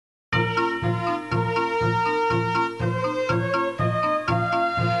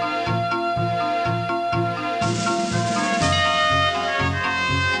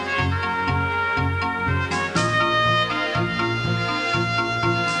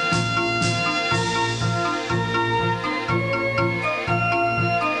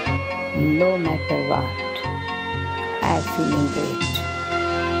Prabhat. I am feeling great.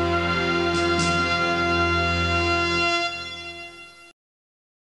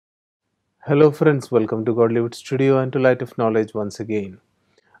 Hello friends, welcome to Godlywood Studio and to Light of Knowledge once again.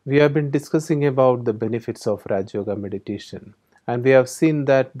 We have been discussing about the benefits of Rajyoga Meditation, and we have seen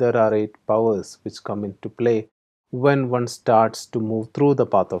that there are 8 powers which come into play when one starts to move through the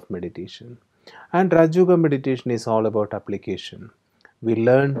path of meditation. And Rajyoga Meditation is all about application. We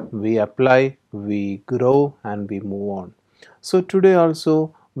learn, we apply, we grow and we move on. So today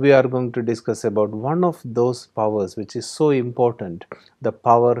also we are going to discuss about one of those powers which is so important, the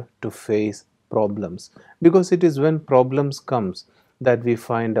power to face problems, because it is when problems comes that we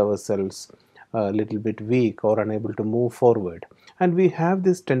find ourselves a little bit weak or unable to move forward. And we have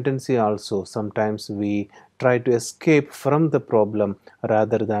this tendency also, sometimes we try to escape from the problem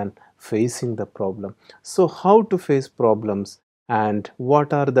rather than facing the problem. So how to face problems and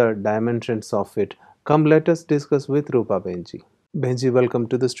what are the dimensions of it? Come, let us discuss with Rupa Behenji. Behenji, welcome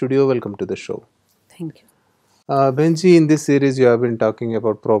to the studio, welcome to the show. Thank you. Behenji, in this series you have been talking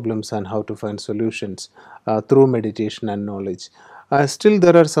about problems and how to find solutions through meditation and knowledge. Still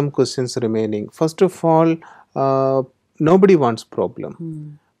there are some questions remaining. First of all, nobody wants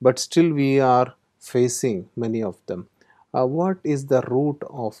problem, but still we are facing many of them. What is the root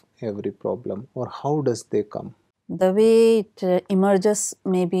of every problem, or how does they come? The way it emerges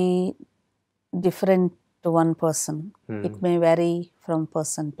may be different to one person. It may vary from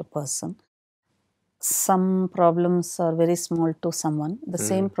person to person. Some problems are very small to someone. The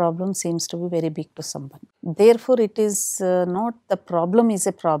same problem seems to be very big to someone. Therefore, it is not the problem is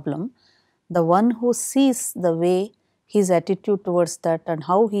a problem. The one who sees the way, his attitude towards that, and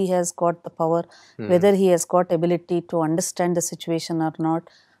how he has got the power, whether he has got ability to understand the situation or not,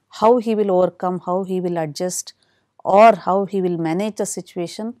 how he will overcome, how he will adjust, or how he will manage the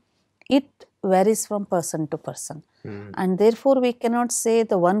situation, it varies from person to person. And therefore, we cannot say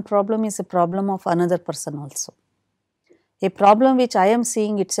the one problem is a problem of another person also. A problem which I am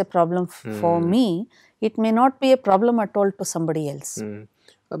seeing, it's a problem for me, it may not be a problem at all to somebody else.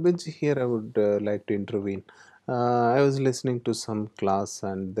 Behenji, here I would like to intervene. I was listening to some class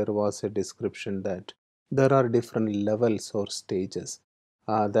and there was a description that there are different levels or stages.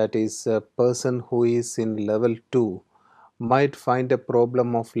 That is, a person who is in level 2 might find a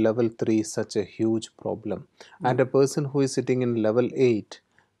problem of level 3 such a huge problem, and a person who is sitting in level 8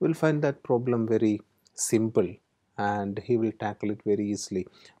 will find that problem very simple and he will tackle it very easily.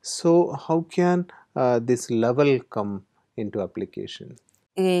 So how can this level come into application?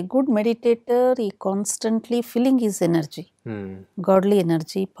 A good meditator is constantly filling his energy, godly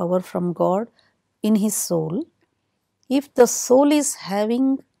energy, power from God in his soul. If the soul is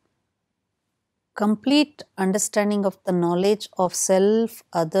having complete understanding of the knowledge of self,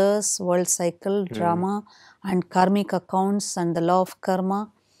 others, world cycle, drama, and karmic accounts, and the law of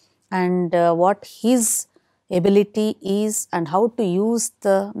karma, and what his ability is, and how to use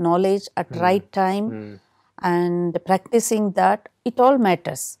the knowledge at right time, and practicing that, it all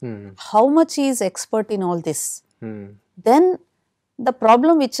matters. How much he is expert in all this, then the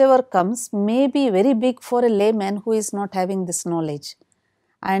problem whichever comes may be very big for a layman who is not having this knowledge.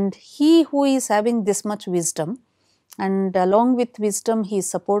 And he who is having this much wisdom, and along with wisdom he is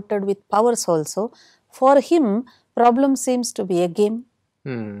supported with powers also, for him problem seems to be a game,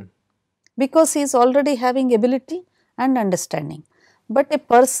 because he is already having ability and understanding. But a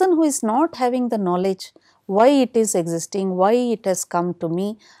person who is not having the knowledge, why it is existing, why it has come to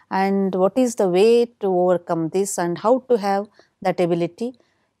me, and what is the way to overcome this, and how to have that ability,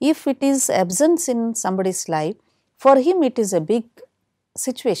 if it is absence in somebody's life, for him it is a big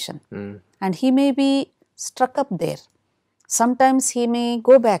situation, and he may be struck up there. Sometimes he may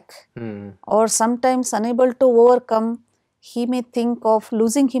go back, or sometimes unable to overcome, he may think of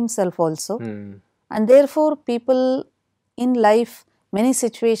losing himself also. And therefore, people in life, many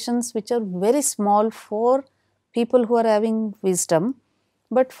situations which are very small for people who are having wisdom,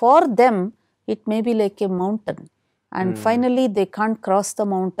 but for them it may be like a mountain, and finally they can't cross the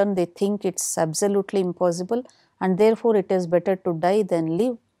mountain. They think it's absolutely impossible, and therefore it is better to die than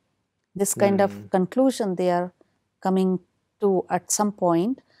live. This kind of conclusion they are coming to at some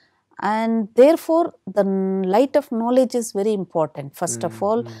point. And therefore the light of knowledge is very important. First of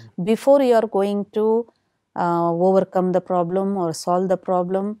all, before you are going to overcome the problem or solve the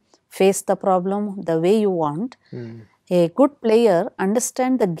problem, face the problem the way you want, a good player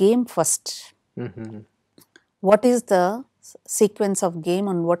understand the game first. What is the sequence of game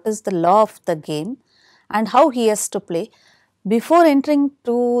and what is the law of the game, and how he has to play. Before entering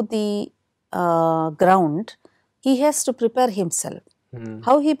to the ground, he has to prepare himself.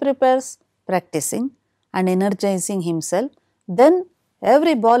 How he prepares? practicing and energizing himself, then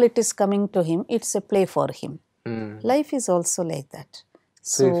every ball it is coming to him, it's a play for him. Life is also like that.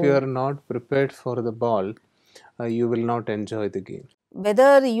 So if you are not prepared for the ball, you will not enjoy the game.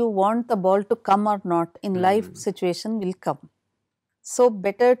 Whether you want the ball to come or not, in life situation will come. So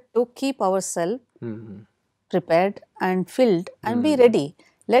better to keep ourselves prepared and filled and be ready.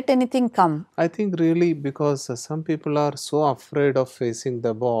 Let anything come. I think really because some people are so afraid of facing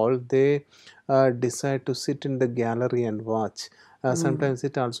the ball, they decide to sit in the gallery and watch. Sometimes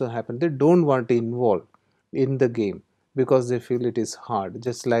it also happens. They don't want to involve in the game because they feel it is hard.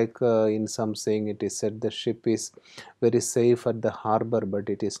 Just like in some saying it is said, the ship is very safe at the harbor, but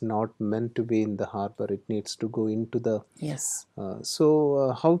it is not meant to be in the harbor. It needs to go into the... Yes.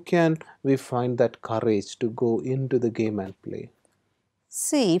 So how can we find that courage to go into the game and play?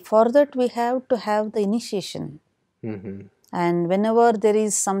 See, for that we have to have the initiation. And whenever there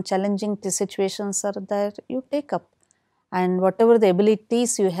is some challenging situations are there, you take up. And whatever the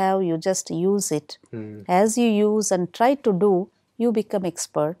abilities you have, you just use it. As you use and try to do, you become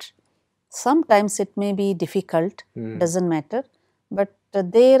expert. Sometimes it may be difficult, doesn't matter. But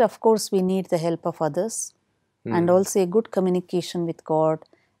there, of course, we need the help of others. And also a good communication with God.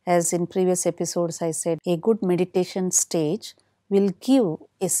 As in previous episodes I said, a good meditation stage will give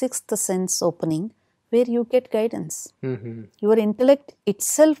a sixth sense opening where you get guidance. Your intellect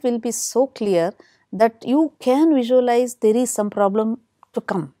itself will be so clear that you can visualize there is some problem to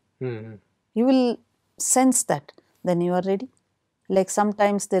come. You will sense that. Then you are ready. Like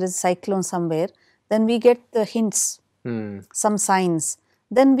sometimes there is cyclone somewhere, then we get the hints, some signs.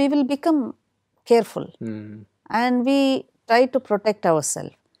 Then we will become careful and we try to protect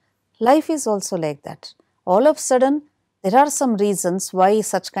ourselves. Life is also like that. All of a sudden, there are some reasons why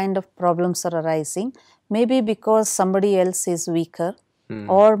such kind of problems are arising. Maybe because somebody else is weaker,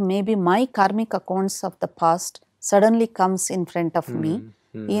 or maybe my karmic accounts of the past suddenly comes in front of me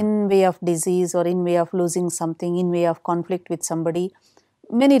in way of disease or in way of losing something, in way of conflict with somebody,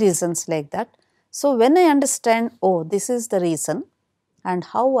 many reasons like that. So when I understand, oh, this is the reason and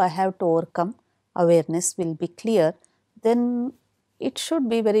how I have to overcome, awareness will be clear, then it should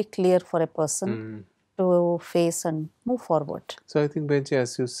be very clear for a person to face and move forward. So I think, Behenji,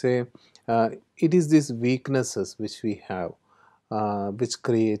 as you say, it is these weaknesses which we have, which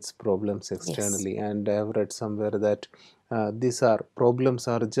creates problems externally. Yes. And I have read somewhere that these are problems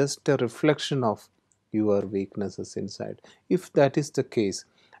are just a reflection of your weaknesses inside. If that is the case,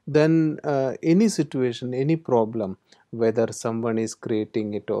 then any situation, any problem, whether someone is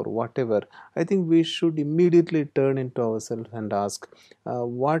creating it or whatever, I think we should immediately turn into ourselves and ask,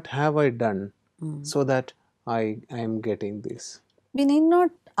 what have I done so that I am getting this? We need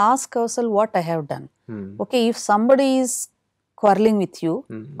not ask ourselves what I have done. Okay, if somebody is quarreling with you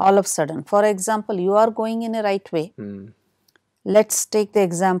all of a sudden, for example, you are going in a right way. Let's take the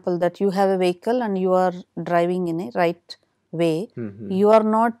example that you have a vehicle and you are driving in a right way. You are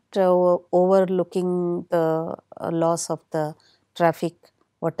not overlooking the laws of the traffic,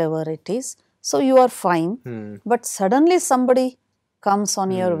 whatever it is. So you are fine. But suddenly somebody comes on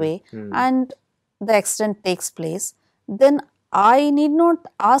your way and the accident takes place. Then I need not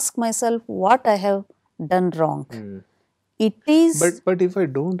ask myself what I have done wrong. It is... But if I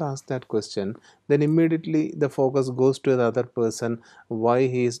don't ask that question, then immediately the focus goes to the other person, why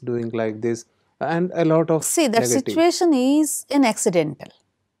he is doing like this, and a lot of See, that negative. situation is an accidental.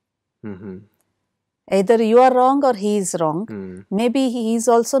 Either you are wrong or he is wrong. Maybe he is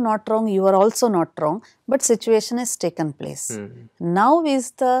also not wrong, you are also not wrong, but situation has taken place. Now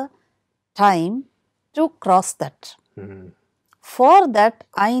is the time to cross that. For that,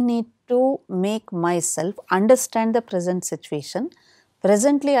 I need to make myself understand the present situation.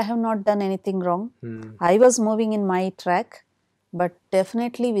 Presently, I have not done anything wrong. I was moving in my track, but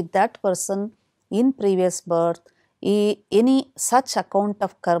definitely with that person in previous birth, any such account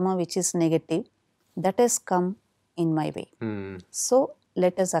of karma which is negative, that has come in my way. So,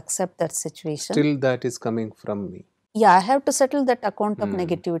 let us accept that situation. Still that is coming from me. Yeah, I have to settle that account of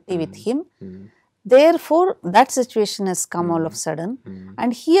negativity with him. Therefore, that situation has come all of a sudden.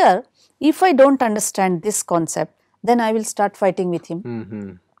 And here, if I don't understand this concept, then I will start fighting with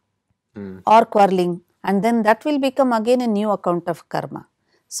him or quarreling. And then that will become again a new account of karma.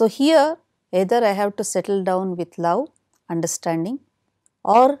 So here, either I have to settle down with love, understanding,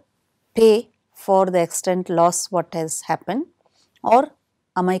 or pay for the extent loss what has happened, or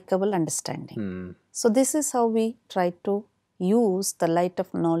amicable understanding. So this is how we try to use the light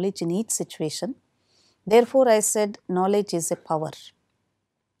of knowledge in each situation. Therefore, I said knowledge is a power.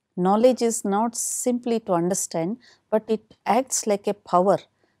 Knowledge is not simply to understand, but it acts like a power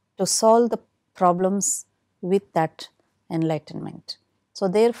to solve the problems with that enlightenment. So,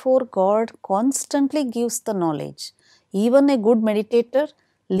 therefore, God constantly gives the knowledge. Even a good meditator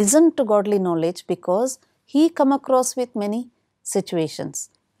listen to godly knowledge because he come across with many situations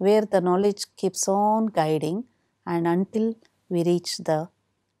where the knowledge keeps on guiding, and until we reach the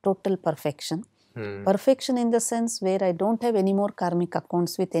total perfection. Perfection in the sense where I don't have any more karmic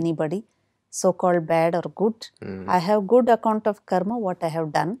accounts with anybody, so called bad or good. I have good account of karma, what I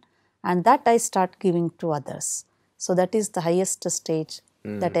have done, and that I start giving to others. So that is the highest stage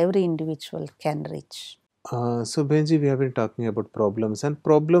that every individual can reach. So Benji, we have been talking about problems, and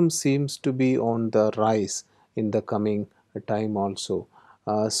problems seems to be on the rise in the coming time also.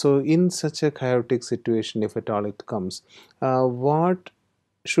 So in such a chaotic situation, if at all it comes, what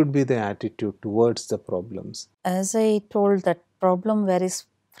should be the attitude towards the problems? As I told, that problem varies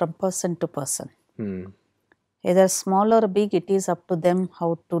from person to person. Hmm. Either small or big, it is up to them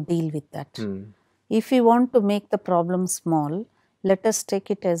how to deal with that. If we want to make the problem small, let us take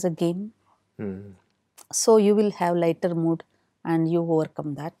it as a game. So you will have lighter mood and you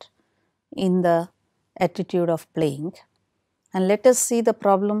overcome that in the attitude of playing. And let us see the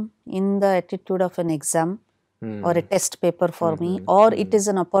problem in the attitude of an exam or a test paper for me, or it is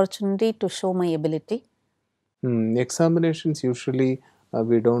an opportunity to show my ability. Examinations usually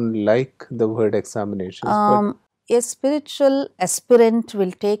we don't like the word examinations, but A spiritual aspirant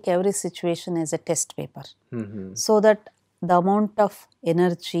will take every situation as a test paper, so that the amount of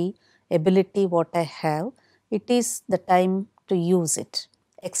energy, ability what I have, it is the time to use it,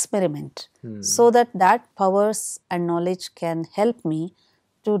 experiment, so that that powers and knowledge can help me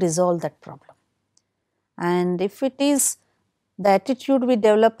to resolve that problem. And if it is the attitude we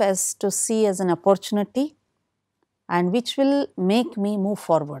develop as to see as an opportunity, and which will make me move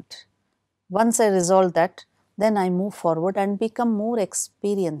forward. Once I resolve that, then I move forward and become more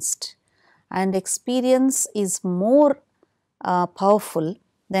experienced. And experience is more powerful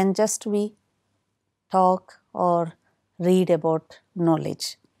than just we talk or read about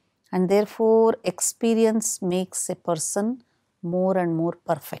knowledge. And therefore, experience makes a person more and more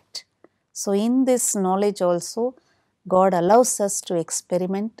perfect. So, in this knowledge also, God allows us to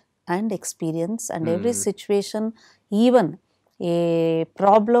experiment and experience, and every situation, even a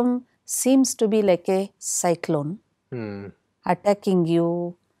problem seems to be like a cyclone attacking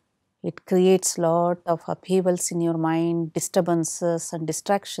you. It creates lot of upheavals in your mind, disturbances and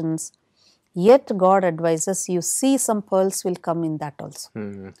distractions. Yet God advises you, see some pearls will come in that also.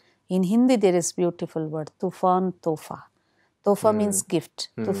 In Hindi there is beautiful word, tufan, tofa. Tofa means gift,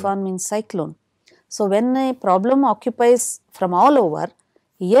 tufan means cyclone. So when a problem occupies from all over,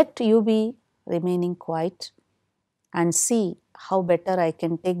 yet you be remaining quiet and see how better I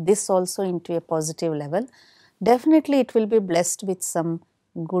can take this also into a positive level, definitely it will be blessed with some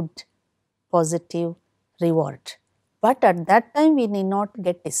good positive reward. But at that time we need not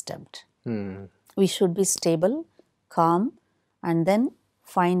get disturbed. We should be stable, calm, and then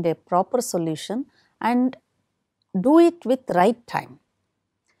find a proper solution and do it with right time.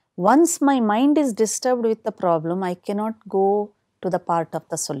 Once my mind is disturbed with the problem, I cannot go to the part of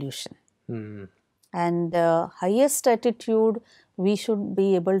the solution. And highest attitude we should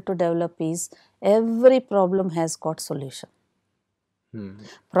be able to develop is every problem has got solution.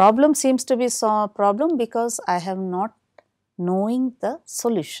 Problem seems to be a problem because I have not knowing the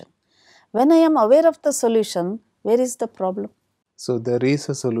solution. When I am aware of the solution, where is the problem? so there is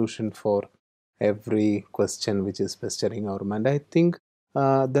a solution for every question which is pestering our mind. I think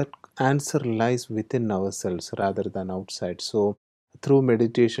that answer lies within ourselves rather than outside. So through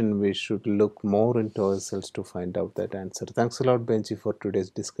meditation, we should look more into ourselves to find out that answer. Thanks a lot, Benji, for today's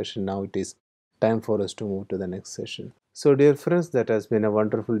discussion. Now it is time for us to move to the next session. So, dear friends, that has been a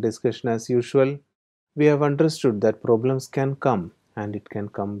wonderful discussion as usual. We have understood that problems can come, and it can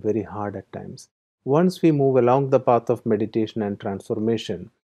come very hard at times. Once we move along the path of meditation and transformation,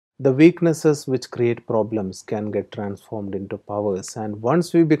 the weaknesses which create problems can get transformed into powers, and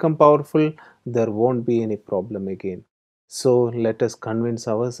once we become powerful, there won't be any problem again. So let us convince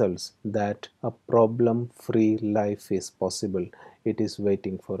ourselves that a problem free life is possible. It is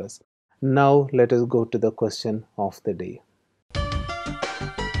waiting for us. Now let us go to the question of the day.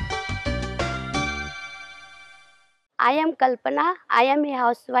 I am Kalpana. I am a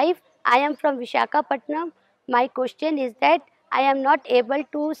housewife. I am from Visakhapatnam. My question is that I am not able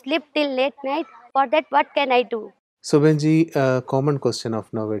to sleep till late night. For that, what can I do? So, Benji, a common question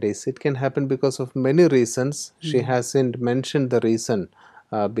of nowadays. It can happen because of many reasons. She hasn't mentioned the reason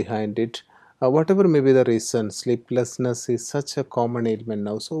behind it. Whatever may be the reason, sleeplessness is such a common ailment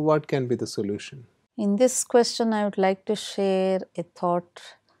now. So, what can be the solution? In this question, I would like to share a thought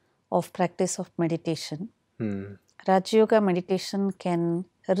of practice of meditation. Hmm. Rajyoga meditation can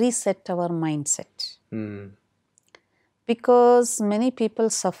reset our mindset. Because many people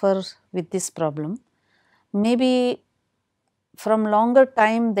suffer with this problem. Maybe from longer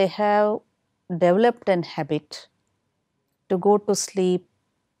time they have developed an habit to go to sleep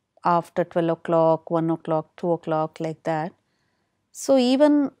after 12 o'clock, 1 o'clock, 2 o'clock, like that. So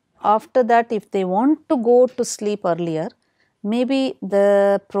even after that, if they want to go to sleep earlier, maybe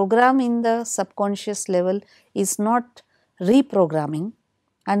the program in the subconscious level is not reprogramming,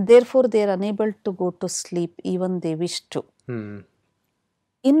 and therefore they are unable to go to sleep even they wish to.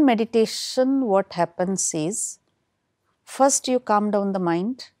 In meditation, what happens is, first you calm down the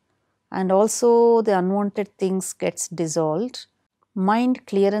mind, and also the unwanted things gets dissolved. Mind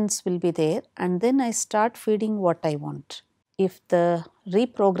clearance will be there, and then I start feeding what I want. If the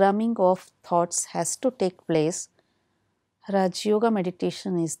reprogramming of thoughts has to take place, Rajyoga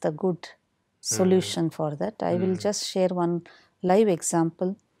meditation is the good solution for that. I will just share one live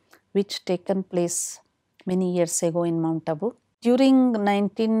example which taken place many years ago in Mount Abu. During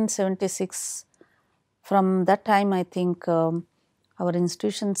 1976, from that time I think our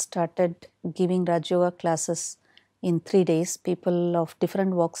institution started giving Rajyoga classes in 3 days. People of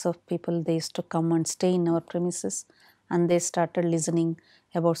different walks of people, they used to come and stay in our premises, and they started listening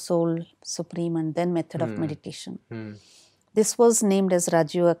about Soul Supreme and then method of meditation. This was named as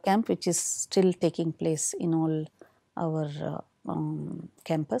Rajyoga Camp, which is still taking place in all our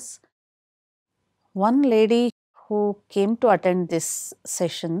campus. One lady who came to attend these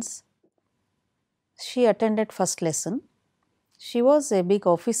sessions, she attended first lesson. She was a big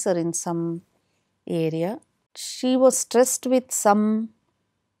officer in some area. She was stressed with some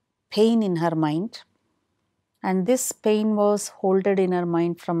pain in her mind, and this pain was holded in her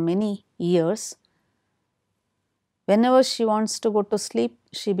mind from many years. Whenever she wants to go to sleep,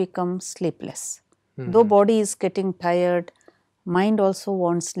 she becomes sleepless. Though body is getting tired, mind also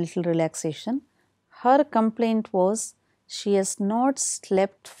wants little relaxation. Her complaint was she has not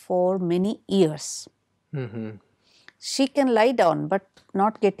slept for many years. She can lie down but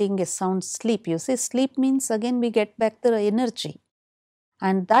not getting a sound sleep. You see, sleep means again we get back the energy,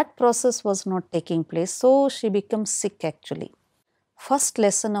 and that process was not taking place, so she becomes sick actually. First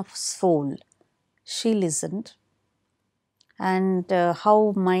lesson of soul, she listened, and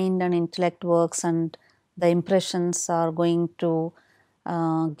how mind and intellect works, and the impressions are going to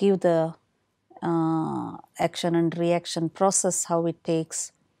give the action and reaction process, how it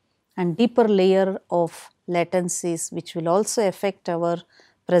takes, and deeper layer of latencies which will also affect our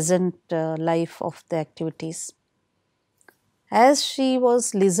present life of the activities. As she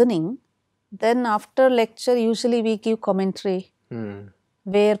was listening, then after lecture usually we give commentary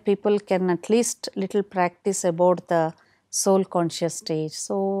where people can at least little practice about the soul conscious stage.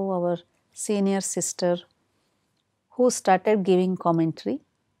 So our senior sister who started giving commentary,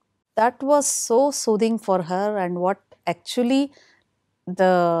 that was so soothing for her, and what actually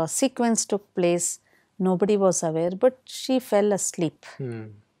the sequence took place, nobody was aware, but she fell asleep.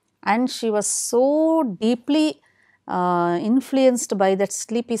 And she was so deeply influenced by that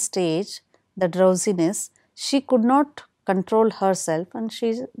sleepy stage, the drowsiness, she could not control herself, and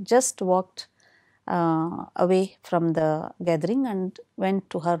she just walked away from the gathering and went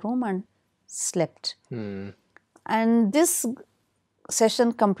to her room and slept. And this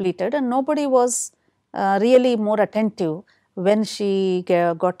session completed, and nobody was really more attentive when she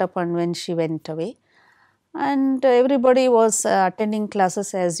got up and when she went away, and everybody was attending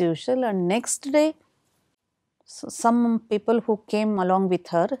classes as usual. And next day, so some people who came along with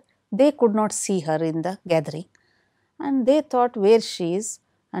her, they could not see her in the gathering, and they thought where she is,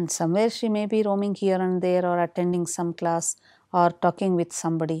 and somewhere she may be roaming here and there, or attending some class, or talking with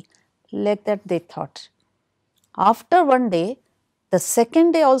somebody, like that they thought. After one day, the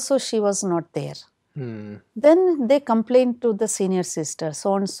second day also she was not there. Then they complained to the senior sister,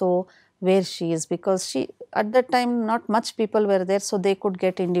 so and so, where she is, because she, at that time not much people were there, so they could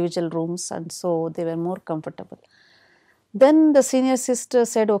get individual rooms, and so they were more comfortable. Then the senior sister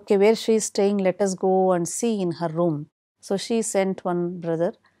said, okay, where she is staying, let us go and see in her room. So she sent one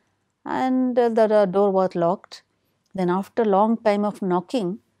brother, and the door was locked. Then after long time of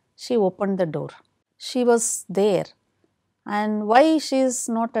knocking, she opened the door. She was there. And why she is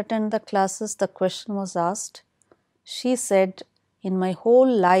not attend the classes, the question was asked. She said, in my whole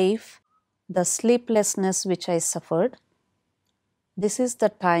life, the sleeplessness which I suffered, this is the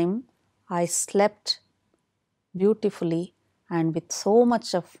time I slept beautifully and with so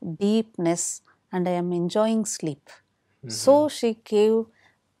much of deepness, and I am enjoying sleep. So she gave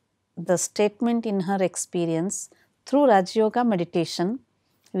the statement in her experience through Rajyoga meditation.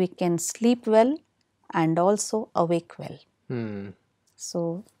 we can sleep well and also awake well.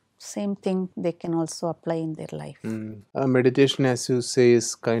 So, same thing they can also apply in their life. Meditation, as you say,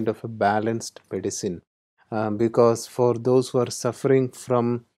 is kind of a balanced medicine, because for those who are suffering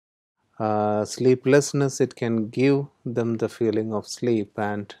from sleeplessness, it can give them the feeling of sleep,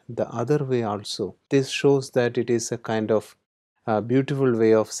 and the other way also. This shows that it is a kind of beautiful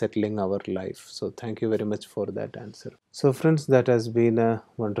way of settling our life. So, thank you very much for that answer. So, friends, that has been a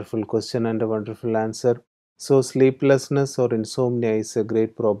wonderful question and a wonderful answer. So, sleeplessness or insomnia is a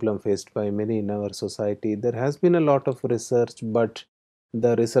great problem faced by many in our society. There has been a lot of research, but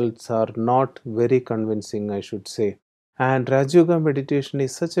the results are not very convincing, I should say. And Rajyoga meditation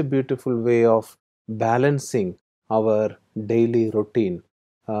is such a beautiful way of balancing our daily routine.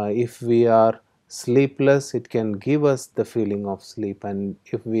 If we are sleepless, it can give us the feeling of sleep, and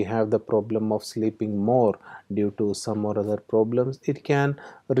if we have the problem of sleeping more due to some or other problems, it can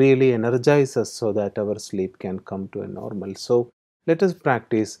really energize us so that our sleep can come to a normal. So let us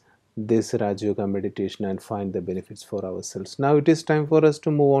practice this Raj Yoga meditation and find the benefits for ourselves. Now it is time for us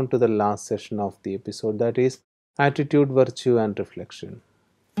to move on to the last session of the episode, that is attitude, virtue and reflection.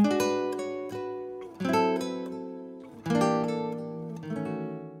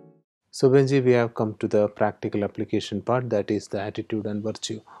 So Benji, we have come to the practical application part, that is the attitude and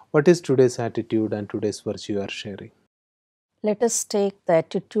virtue. What is today's attitude and today's virtue you are sharing? Let us take the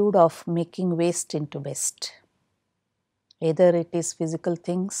attitude of making waste into best. Either it is physical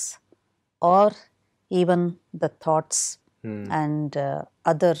things or even the thoughts and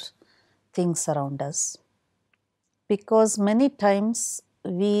other things around us. Because many times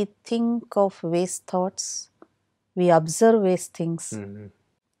we think of waste thoughts, we observe waste things,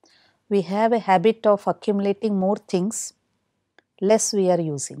 we have a habit of accumulating more things, less we are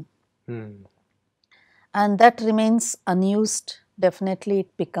using. And that remains unused, definitely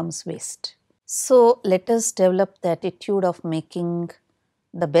it becomes waste. So let us develop the attitude of making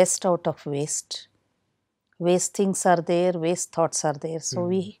the best out of waste. Waste things are there, waste thoughts are there. So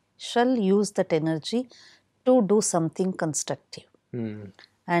we shall use that energy to do something constructive.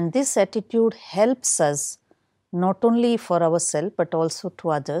 And this attitude helps us not only for ourselves but also to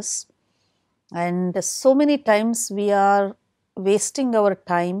others. And so many times we are wasting our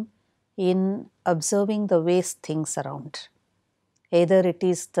time in observing the waste things around. Either it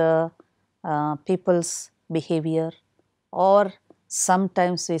is the people's behavior, or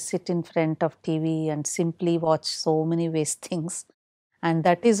sometimes we sit in front of TV and simply watch so many waste things, and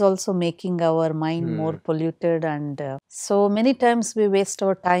that is also making our mind more polluted. And so many times we waste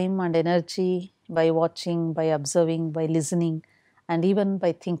our time and energy by watching, by observing, by listening, and even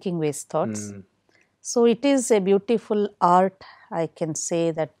by thinking waste thoughts. So it is a beautiful art, I can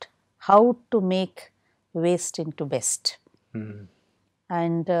say, that how to make waste into best.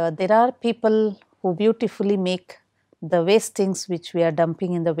 And there are people who beautifully make the waste things which we are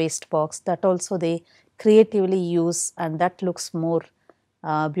dumping in the waste box, that also they creatively use, and that looks more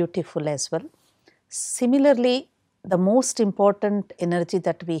beautiful as well. Similarly, the most important energy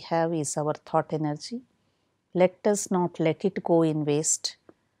that we have is our thought energy. Let us not let it go in waste.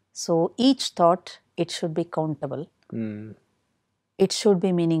 So each thought, it should be countable, it should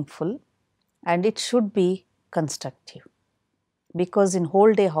be meaningful, and it should be constructive. Because in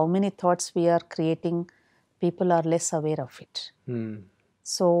whole day, how many thoughts we are creating, people are less aware of it.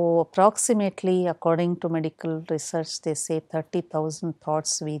 So approximately, according to medical research, they say 30,000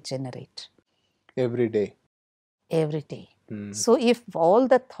 thoughts we generate Every day. every day. So if all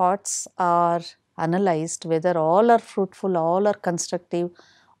the thoughts are analyzed, whether all are fruitful, all are constructive,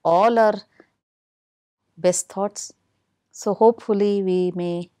 all are best thoughts, so hopefully we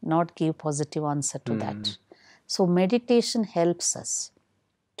may not give positive answer to that. So meditation helps us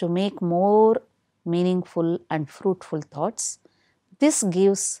to make more meaningful and fruitful thoughts. This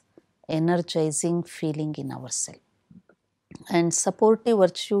gives energizing feeling in ourselves. And supportive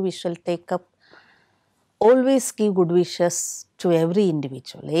virtue we shall take up. Always give good wishes to every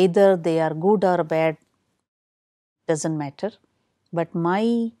individual. Either they are good or bad, doesn't matter. But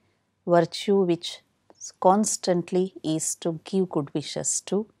my virtue which constantly is to give good wishes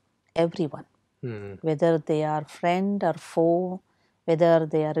to everyone. Whether they are friend or foe, whether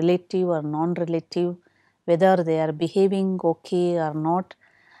they are relative or non-relative, whether they are behaving okay or not,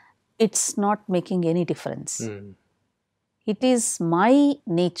 it's not making any difference. It is my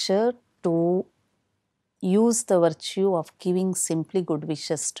nature to use the virtue of giving simply good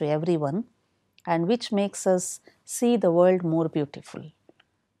wishes to everyone, and which makes us see the world more beautiful.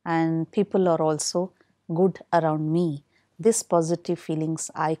 And people are also good around me These positive feelings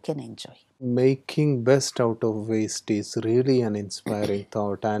I can enjoy. Making best out of waste is really an inspiring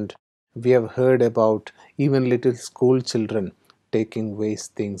thought, and we have heard about even little school children taking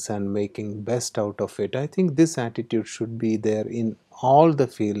waste things and making best out of it. I think this attitude should be there in all the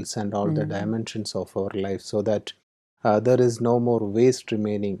fields and all the dimensions of our life, so that there is no more waste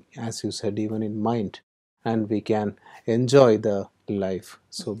remaining, as you said, even in mind, and we can enjoy the life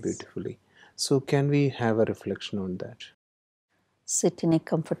so beautifully. So can we have a reflection on that? Sit in a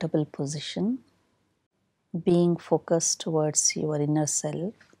comfortable position, being focused towards your inner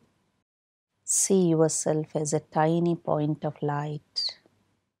self. See yourself as a tiny point of light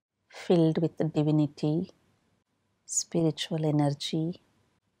filled with divinity, spiritual energy,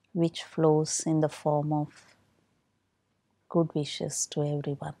 which flows in the form of good wishes to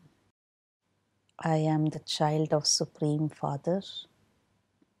everyone. I am the child of Supreme Father,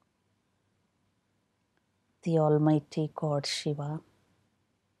 the Almighty God Shiva.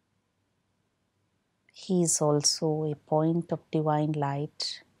 He is also a point of divine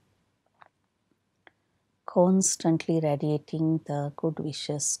light, constantly radiating the good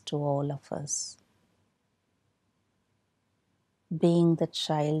wishes to all of us. Being the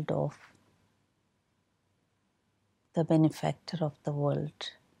child of the benefactor of the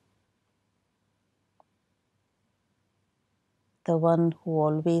world, the one who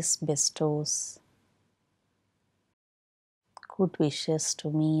always bestows good wishes to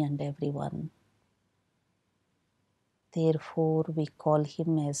me and everyone. Therefore, we call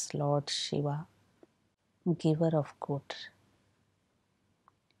him as Lord Shiva, giver of good.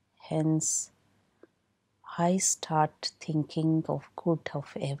 Hence, I start thinking of good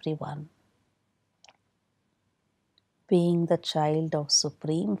of everyone. Being the child of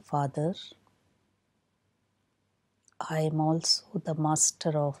Supreme Father, I am also the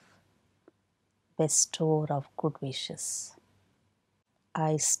master of bestower of good wishes.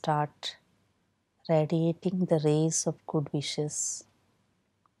 I start radiating the rays of good wishes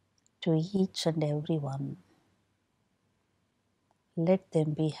to each and every one. Let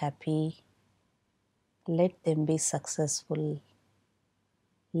them be happy. Let them be successful.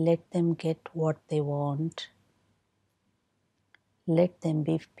 Let them get what they want. Let them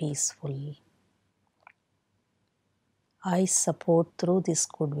be peaceful. I support through these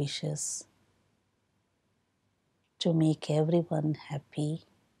good wishes to make everyone happy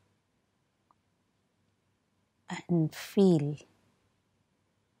and feel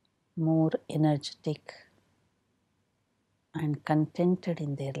more energetic and contented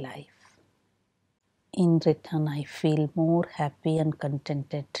in their life. In return, I feel more happy and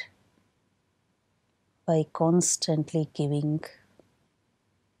contented by constantly giving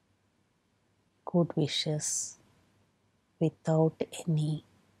good wishes without any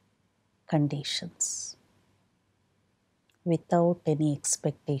conditions, without any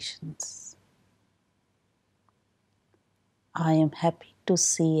expectations. I am happy to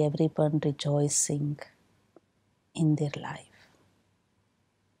see everyone rejoicing in their life.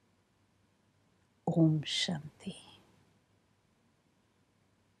 Om Shanti.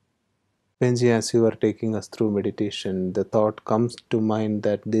 Benji, as you are taking us through meditation, the thought comes to mind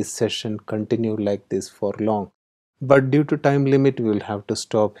that this session continue like this for long. But due to time limit, we will have to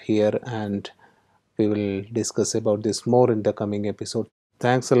stop here, and we will discuss about this more in the coming episode.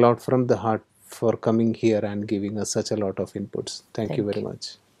 Thanks a lot from the heart for coming here and giving us such a lot of inputs. Thank you very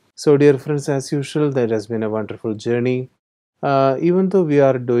much. So dear friends, as usual, that has been a wonderful journey. Even though we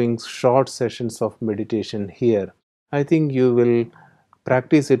are doing short sessions of meditation here, I think you will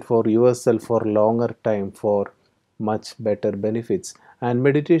practice it for yourself for longer time for much better benefits. And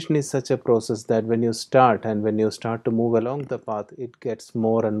meditation is such a process that when you start to move along the path, it gets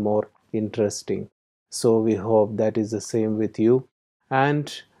more and more interesting. So we hope that is the same with you.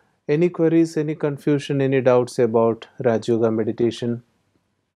 And any queries, any confusion, any doubts about Raj Yoga meditation,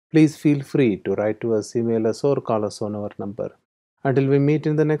 please feel free to write to us, email us, or call us on our number. Until we meet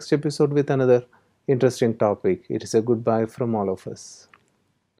in the next episode with another interesting topic, it is a goodbye from all of us.